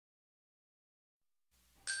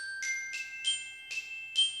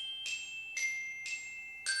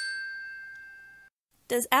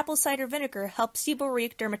does apple cider vinegar help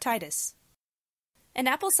seborrheic dermatitis? An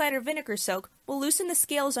apple cider vinegar soak will loosen the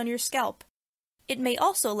scales on your scalp. It may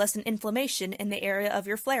also lessen inflammation in the area of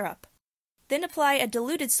your flare-up. Then apply a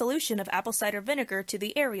diluted solution of apple cider vinegar to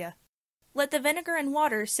the area. Let the vinegar and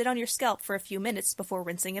water sit on your scalp for a few minutes before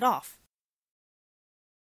rinsing it off.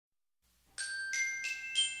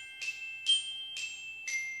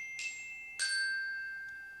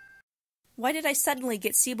 Why did I suddenly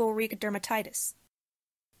get seborrheic dermatitis?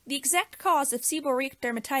 The exact cause of seborrheic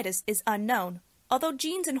dermatitis is unknown, although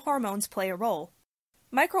genes and hormones play a role.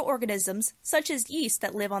 Microorganisms, such as yeast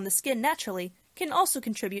that live on the skin naturally, can also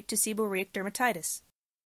contribute to seborrheic dermatitis.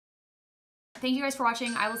 Thank you guys for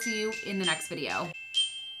watching. I will see you in the next video.